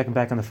you keep checking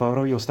back on the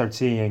photo, you'll start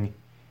seeing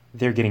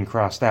they're getting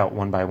crossed out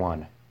one by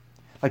one.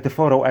 Like the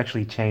photo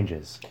actually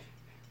changes.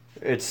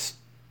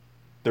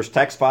 There's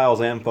text files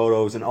and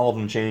photos, and all of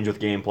them change with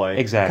gameplay.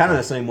 Exactly. Kind of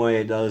the same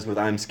way it does with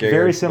I'm Scared.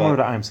 Very similar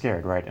but to I'm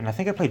Scared, right? And I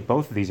think I played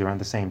both of these around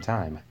the same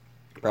time.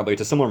 Probably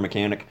it's a similar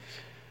mechanic.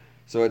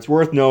 So it's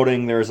worth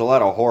noting there's a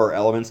lot of horror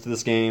elements to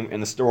this game,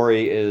 and the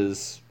story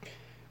is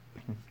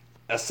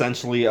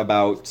essentially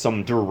about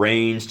some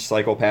deranged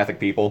psychopathic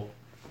people.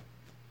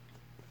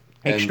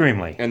 And-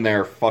 Extremely. And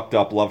their fucked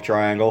up love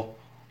triangle.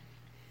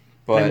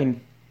 But I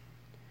mean,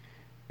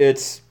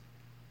 it's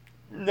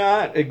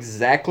not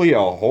exactly a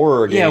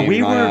horror game yeah, in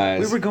we my were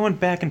eyes. going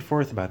back and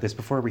forth about this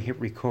before we hit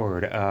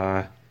record.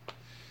 I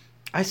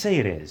say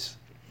it is.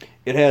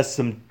 It has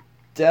some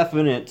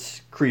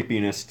definite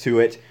creepiness to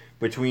it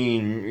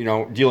between,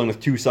 dealing with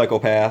 2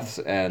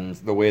 psychopaths and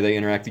the way they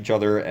interact with each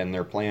other and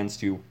their plans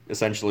to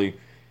essentially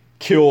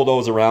kill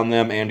those around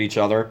them and each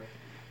other.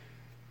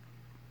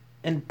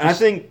 And And I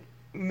think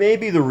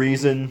maybe the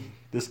reason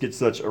this gets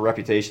such a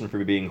reputation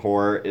for being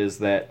horror is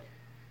that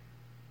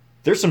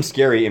there's some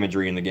scary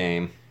imagery in the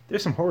game.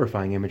 there's some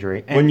horrifying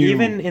imagery, and When you-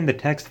 even in the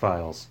text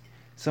files,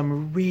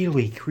 some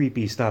really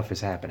creepy stuff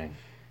is happening.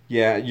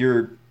 Yeah,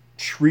 you're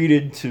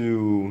treated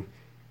to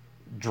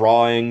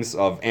drawings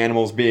of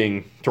animals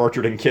being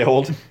tortured and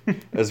killed,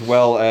 as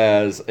well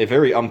as a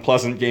very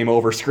unpleasant game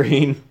over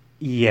screen.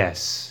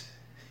 Yes,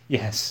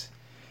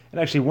 and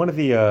actually, one of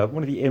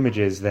the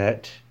images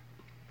that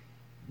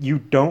you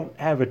don't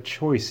have a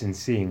choice in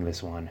seeing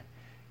this one.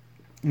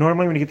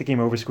 Normally, when you get the game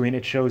over screen,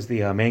 it shows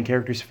the main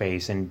character's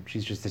face, and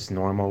she's just this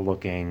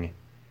normal-looking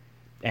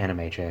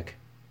anime chick.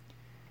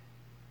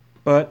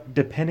 But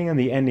depending on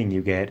the ending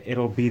you get,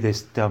 it'll be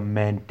this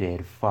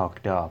demented,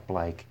 fucked up,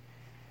 like,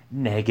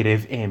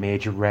 negative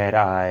image,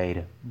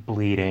 red-eyed,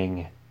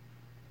 bleeding,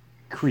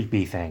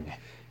 creepy thing.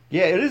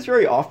 Yeah, it is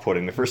very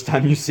off-putting the first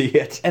time you see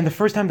it. And the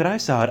first time that I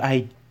saw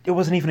it, it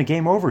wasn't even a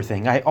game over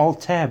thing. I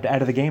alt-tabbed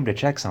out of the game to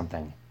check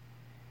something.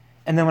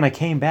 And then when I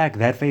came back,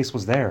 that face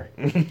was there.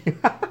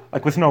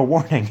 Like, with no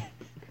warning.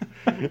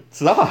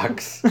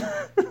 Sucks.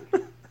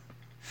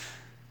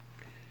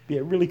 Yeah,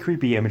 really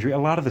creepy imagery. A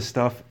lot of the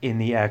stuff in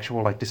the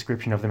actual, like,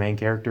 description of the main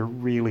character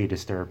really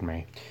disturbed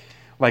me.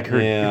 Like,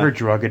 her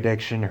drug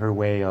addiction, her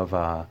way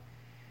of,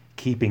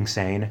 keeping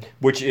sane.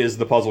 Which is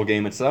the puzzle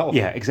game itself.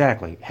 Yeah,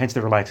 exactly. Hence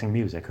the relaxing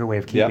music. Her way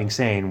of keeping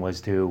sane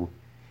was to,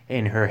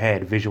 in her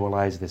head,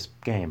 visualize this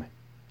game.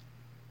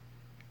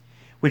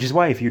 Which is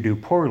why if you do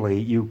poorly,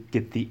 you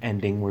get the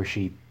ending where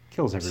she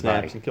kills everybody.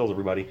 Snaps and kills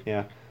everybody,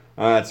 yeah.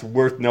 It's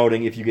worth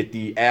noting, if you get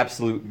the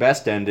absolute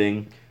best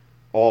ending,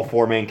 all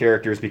 4 main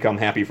characters become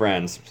happy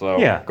friends. So,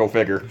 Yeah. Go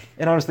figure.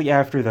 And honestly,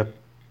 after the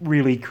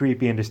really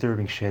creepy and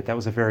disturbing shit, that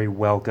was a very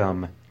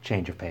welcome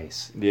change of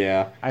pace.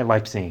 Yeah. I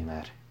liked seeing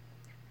that.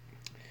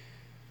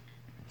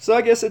 So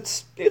I guess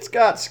it's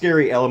got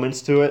scary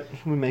elements to it.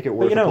 We make it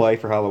worth a play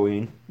for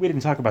Halloween. We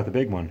didn't talk about the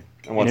big one.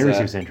 And what's Irisu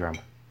that? syndrome.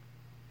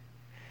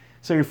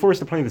 So you're forced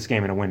to play this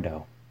game in a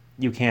window.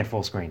 You can't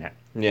full screen it.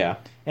 Yeah.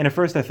 And at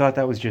first I thought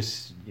that was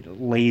just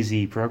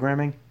lazy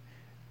programming.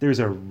 There's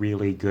a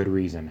really good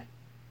reason.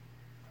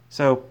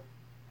 So,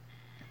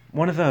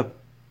 one of the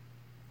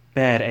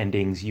bad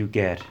endings you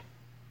get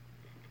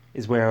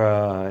is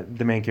where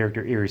the main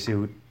character,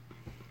 Irisu,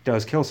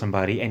 does kill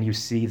somebody and you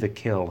see the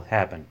kill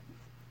happen.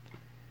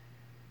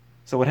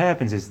 So what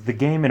happens is the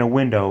game in a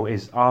window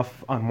is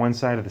off on one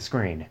side of the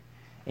screen,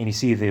 and you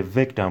see the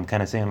victim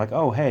kind of saying like,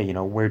 oh, hey,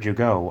 where'd you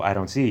go? I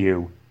don't see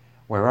you.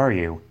 Where are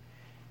you?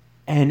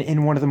 And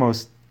in one of the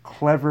most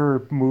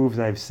clever moves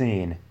I've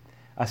seen,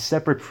 a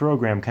separate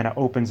program kind of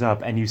opens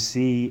up and you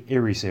see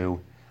Irisu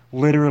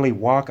literally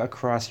walk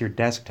across your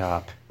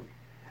desktop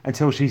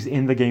until she's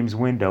in the game's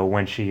window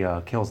when she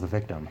kills the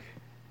victim.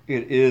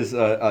 It is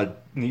a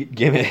neat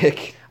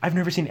gimmick. I've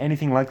never seen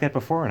anything like that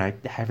before, and I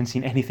haven't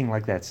seen anything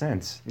like that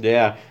since.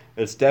 Yeah,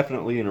 it's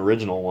definitely an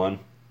original one.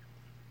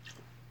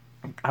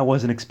 I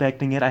wasn't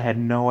expecting it. I had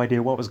no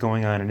idea what was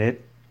going on, and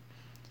it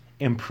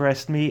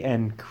impressed me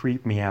and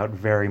creeped me out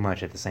very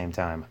much at the same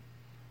time.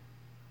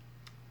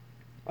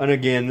 And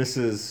again, that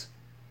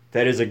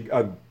is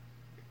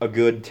a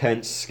good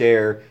tense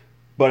scare,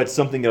 but it's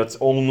something that's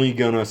only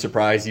gonna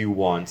surprise you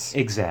once.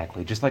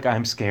 Exactly. Just like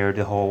I'm scared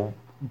the whole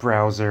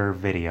browser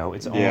video.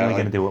 It's only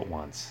going to do it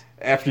once.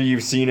 After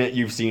you've seen it,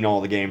 you've seen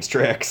all the game's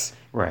tricks.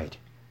 Right.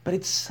 But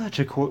it's such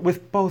a cool...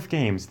 With both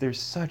games, there's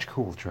such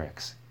cool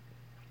tricks.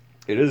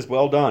 It is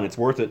well done. It's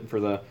worth it for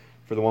the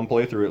one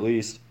playthrough at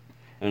least.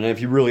 And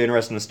if you're really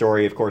interested in the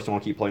story, of course, you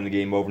want to keep playing the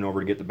game over and over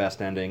to get the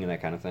best ending and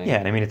that kind of thing. Yeah,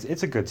 and I mean,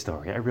 it's a good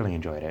story. I really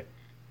enjoyed it.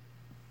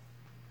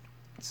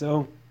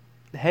 So,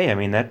 hey, I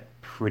mean, that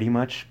pretty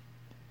much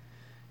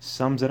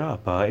sums it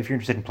up. If you're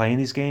interested in playing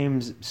these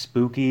games,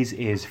 Spookies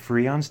is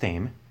free on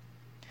Steam.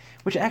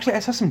 Which, actually, I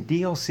saw some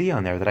DLC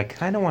on there that I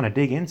kind of want to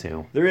dig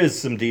into. There is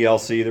some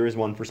DLC. There is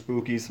one for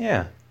Spookies.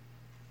 Yeah.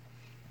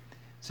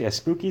 So, yeah,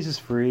 Spookies is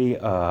free.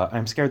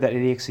 I'm Scared That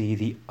EXE.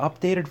 The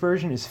updated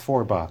version is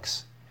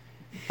 $4.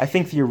 I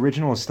think the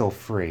original is still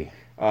free.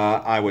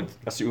 I would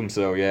assume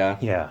so, yeah.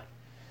 Yeah.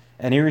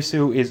 And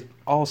Irisu is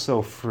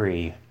also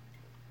free.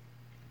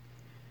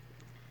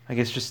 I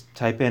guess just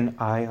type in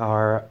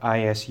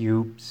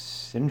IRISU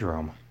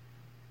syndrome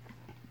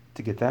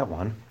to get that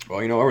one. Well,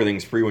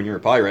 everything's free when you're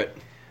a pirate.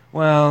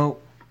 Well,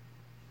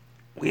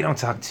 we don't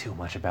talk too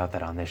much about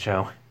that on this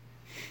show.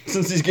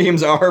 Since these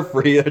games are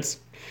free,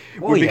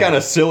 would be yeah. kind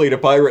of silly to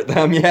pirate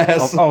them,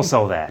 yes.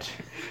 Also that.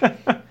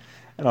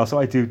 And also,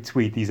 I do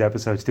tweet these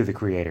episodes to the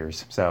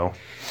creators, so...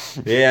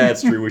 Yeah,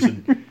 it's true. We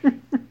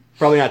should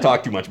probably not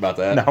talk too much about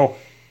that. No.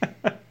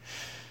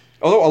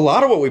 Although a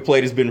lot of what we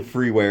played has been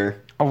freeware.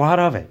 A lot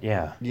of it,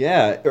 yeah.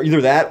 Yeah,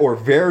 either that or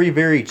very,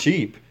 very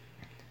cheap.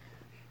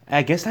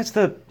 I guess that's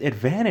the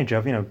advantage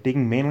of,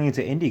 digging mainly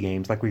into indie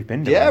games like we've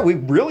been doing. Yeah, we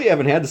really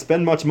haven't had to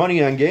spend much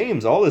money on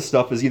games. All this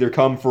stuff has either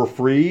come for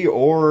free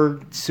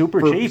or...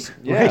 Super cheap.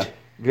 Yeah, Right.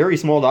 Very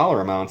small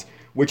dollar amounts,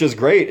 which is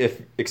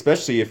great,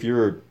 especially if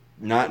you're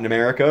not in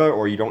America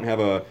or you don't have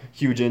a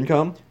huge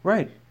income.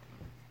 Right.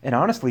 And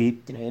honestly,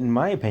 in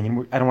my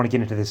opinion, I don't want to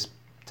get into this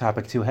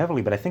topic too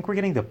heavily, but I think we're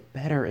getting the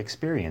better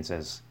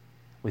experiences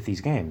with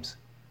these games.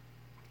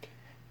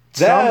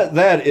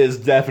 That is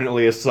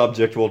definitely a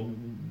subject we'll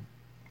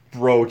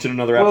broach in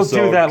another episode.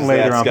 We'll do that 'cause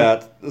later that's on.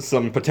 got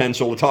some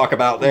potential to talk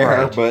about there,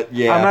 Right. but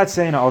yeah. I'm not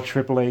saying all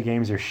AAA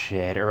games are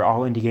shit or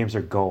all indie games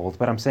are gold,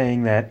 but I'm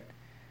saying that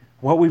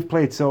what we've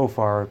played so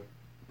far,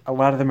 a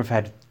lot of them have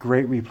had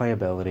great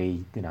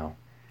replayability,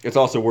 It's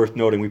also worth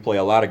noting we play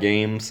a lot of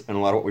games, and a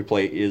lot of what we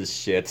play is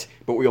shit,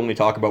 but we only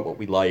talk about what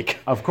we like.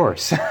 Of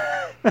course.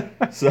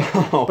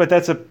 So, But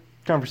that's a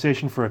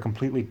conversation for a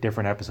completely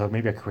different episode,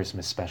 maybe a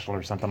Christmas special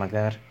or something like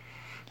that.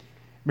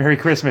 Merry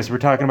Christmas, we're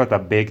talking about the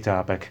big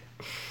topic.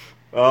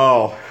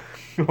 oh,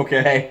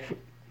 Okay.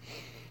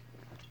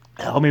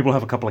 Hell, maybe we'll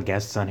have a couple of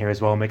guests on here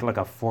as well. Make it like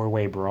a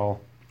 4-way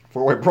brawl.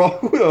 Who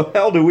the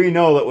hell do we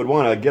know that would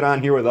want to get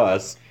on here with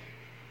us?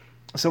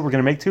 So we're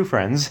gonna make 2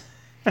 friends.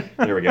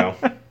 There we go.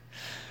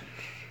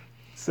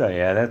 So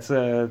yeah, that's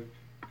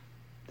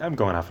I'm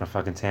going off on a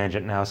fucking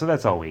tangent now. So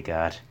that's all we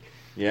got.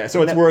 Yeah,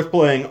 so it's worth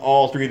playing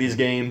all 3 of these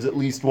games at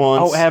least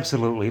once. Oh,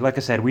 absolutely. Like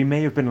I said, we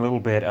may have been a little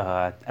bit,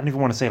 I don't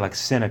even want to say like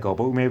cynical,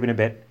 but we may have been a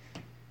bit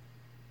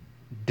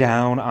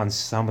down on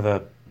some of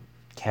the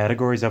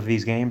categories of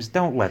these games.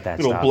 Don't let that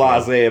little stop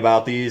blasé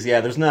about these.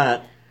 Yeah, there's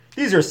not...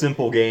 These are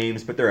simple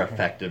games, but they're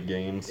effective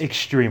games. you.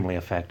 Extremely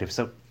effective,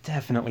 so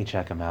definitely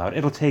check them out.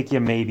 It'll take you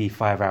maybe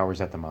 5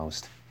 hours at the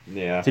most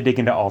Yeah. to dig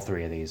into all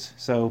 3 of these.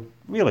 So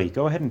really,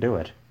 go ahead and do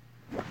it.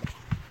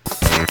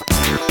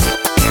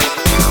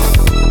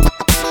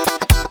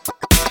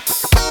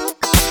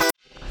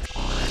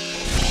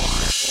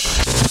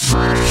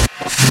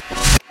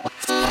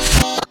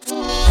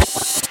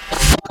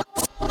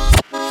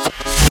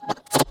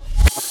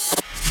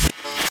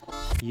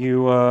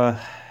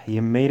 You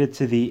made it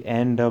to the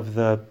end of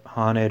the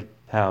haunted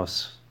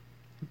house.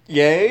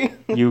 Yay!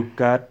 You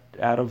got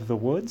out of the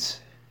woods?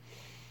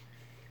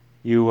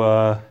 You,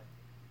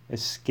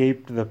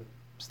 escaped the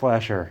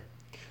slasher.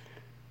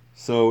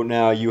 So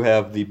now you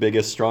have the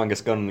biggest,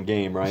 strongest gun in the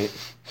game, right?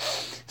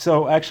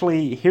 So,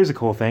 actually, here's a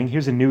cool thing.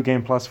 Here's a new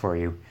game plus for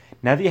you.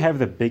 Now that you have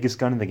the biggest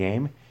gun in the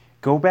game,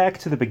 go back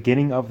to the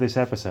beginning of this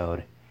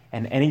episode,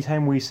 and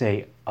anytime we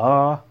say,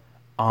 or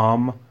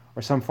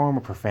some form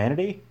of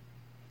profanity,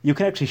 you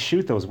can actually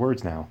shoot those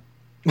words now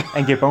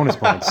and get bonus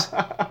points.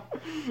 I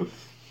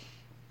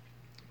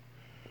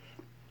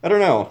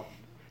don't know.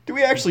 Do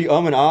we actually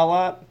and ah a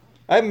lot?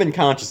 I haven't been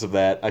conscious of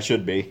that. I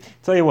should be.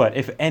 Tell you what,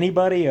 if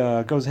anybody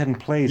goes ahead and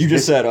plays... You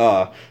just said,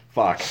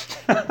 fuck.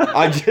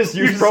 I just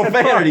used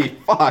profanity.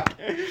 Fuck.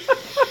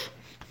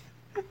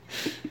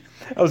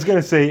 I was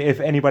going to say, if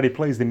anybody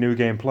plays the New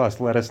Game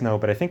Plus, let us know,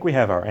 but I think we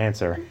have our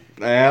answer.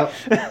 Yeah,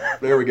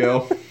 there we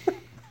go.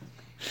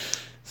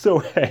 So,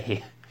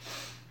 hey,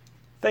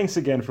 thanks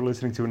again for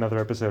listening to another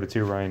episode of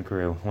 2 Ryan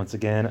Crew. Once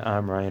again,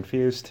 I'm Ryan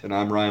Fust. And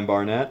I'm Ryan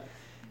Barnett.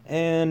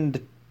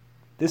 And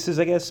this is,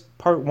 I guess,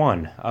 part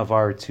 1 of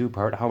our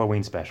 2-part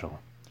Halloween special.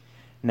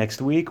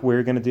 Next week,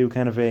 we're going to do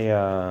kind of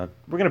a...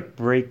 we're going to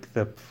break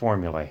the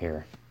formula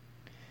here.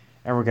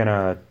 And we're going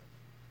to...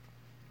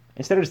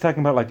 Instead of just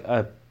talking about, like,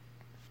 a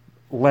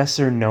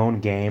lesser-known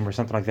game or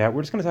something like that,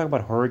 we're just going to talk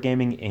about horror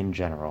gaming in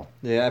general.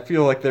 Yeah, I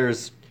feel like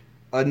there's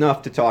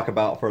enough to talk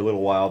about for a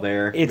little while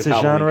there. It's with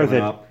a Halloween genre coming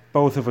that up.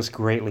 both of us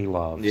greatly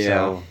love, Yeah.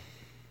 so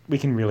we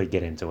can really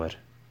get into it.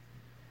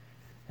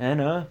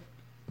 And,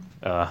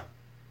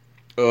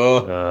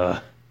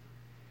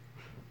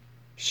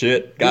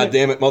 Shit. God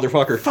damn it,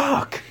 motherfucker.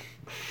 fuck!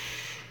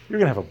 You're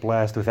gonna have a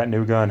blast with that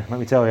new gun, let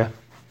me tell you.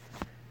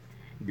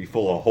 Be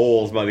full of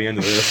holes by the end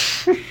of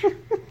this.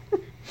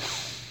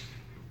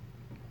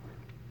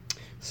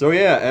 So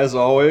yeah, as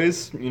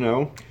always,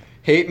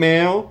 hate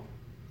mail,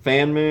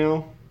 fan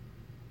mail,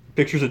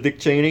 pictures of Dick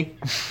Cheney.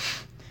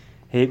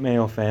 Hate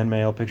mail, fan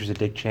mail, pictures of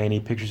Dick Cheney,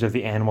 pictures of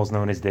the animals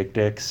known as Dick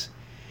Dicks.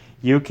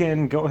 You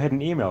can go ahead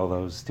and email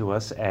those to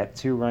us at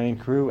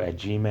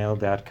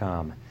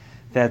 2ryancrew@gmail.com.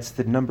 That's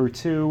the number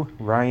 2,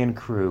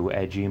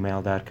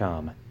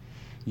 ryancrew@gmail.com.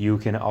 You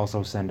can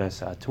also send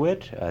us a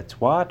twit, a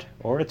twat,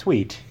 or a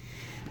tweet.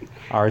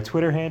 Our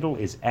Twitter handle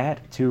is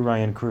at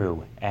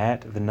 2ryancrew,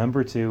 at the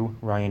number 2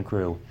 Ryan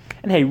Crew.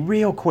 And hey,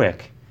 real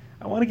quick,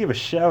 I want to give a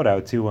shout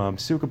out to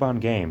Sukaban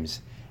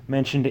Games,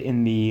 mentioned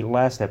in the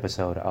last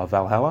episode of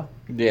Valhalla.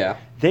 Yeah.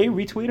 They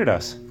retweeted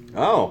us.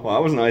 Oh, well,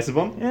 that was nice of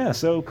them. Yeah,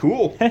 so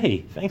Cool.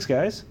 Hey, thanks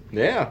guys.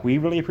 Yeah. We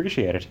really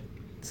appreciate it.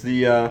 It's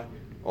the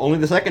only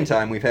the second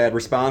time we've had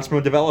response from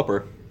a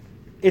developer.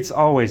 It's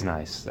always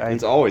nice.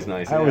 It's always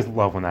nice. I always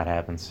love when that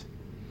happens.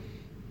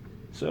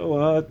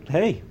 So,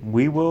 hey,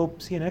 we will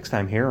see you next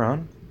time here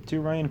on 2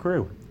 Ryan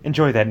Crew.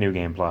 Enjoy that New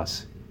Game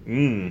Plus.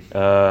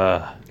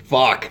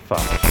 Fuck.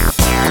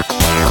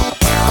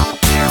 Fuck.